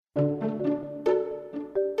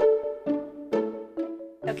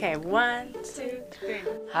Okay, 1, 2, 3.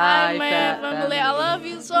 Hi, my family. I love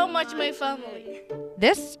you so much, my family.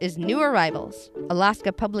 This is New Arrivals,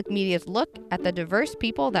 Alaska Public Media's look at the diverse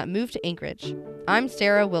people that moved to Anchorage. I'm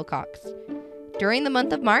Sarah Wilcox. During the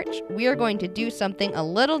month of March, we are going to do something a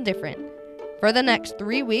little different. For the next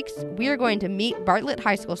 3 weeks, we are going to meet Bartlett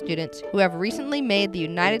High School students who have recently made the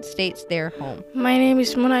United States their home. My name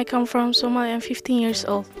is Muna. I come from Somalia. I'm 15 years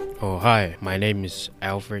old. Oh, hi. My name is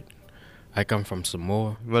Alfred. I come from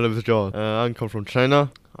Samoa. My name is John. I come from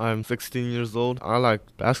China. I'm 16 years old. I like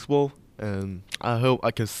basketball, and I hope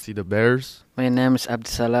I can see the Bears. My name is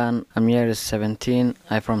Abdisalan. I'm year 17.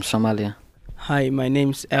 I'm from Somalia. Hi, my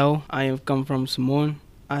name is El. I have come from Samoan.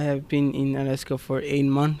 I have been in Alaska for 8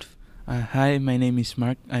 months. Hi, my name is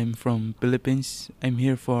Mark. I'm from Philippines. I'm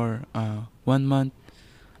here for 1 month.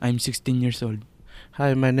 I'm 16 years old.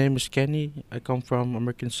 Hi, my name is Kenny. I come from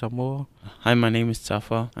American Samoa. Hi, my name is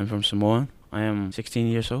Tafa. I'm from Samoa. I am 16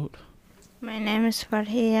 years old. My name is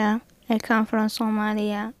Farhia. I come from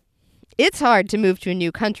Somalia. It's hard to move to a new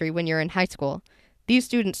country when you're in high school. These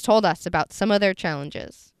students told us about some of their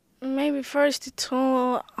challenges. Maybe first it's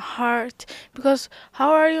too hard because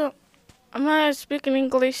how are you? I'm not speaking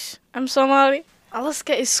English. I'm Somali.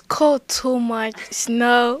 Alaska is cold too much.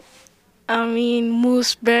 Snow.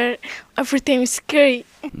 Moose, bear. Everything is scary.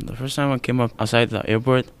 The first time I came up outside the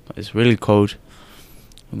airport, it's really cold.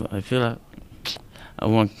 I feel like I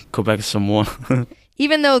want to go back to Samoa.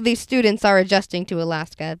 Even though these students are adjusting to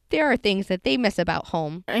Alaska, there are things that they miss about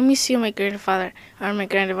home. I miss you, my grandfather, or my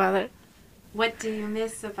grandfather. What do you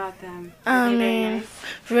miss about them?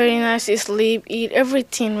 Very nice to sleep, eat,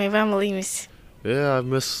 everything my family miss. Yeah, I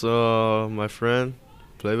miss my friend,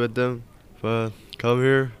 play with them, but come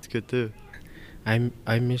here, it's good too. I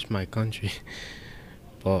miss my country,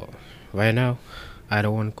 but right now, I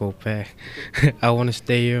don't want to go back. I want to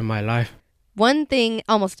stay here in my life. One thing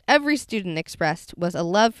almost every student expressed was a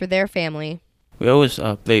love for their family. We always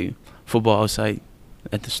play football outside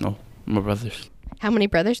at the snow, my brothers. How many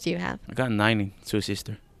brothers do you have? I got 9 and 2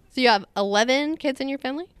 sisters. So you have 11 kids in your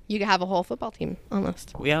family? You could have a whole football team,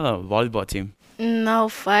 almost. We have a volleyball team. No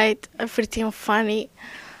fight, everything funny,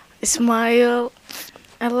 smile.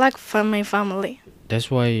 I like my family.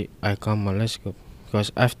 That's why I come to Alaska,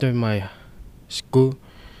 because after my school,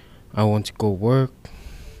 I want to go work,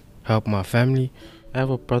 help my family. I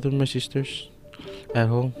have a brother and my sisters at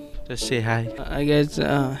home. Just say hi. I guess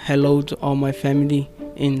hello to all my family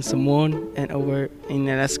in Samoa and over in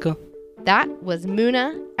Alaska. That was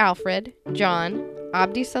Muna, Alfred, John,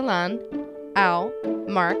 Abdi Salan, Al,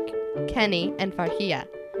 Mark, Kenny, and Farhia,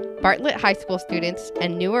 Bartlett High School students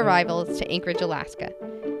and new arrivals to Anchorage, Alaska.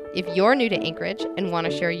 If you're new to Anchorage and want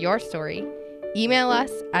to share your story, email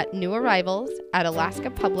us at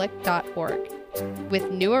newarrivals@alaskapublic.org.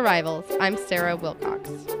 With New Arrivals, I'm Sarah Wilcox.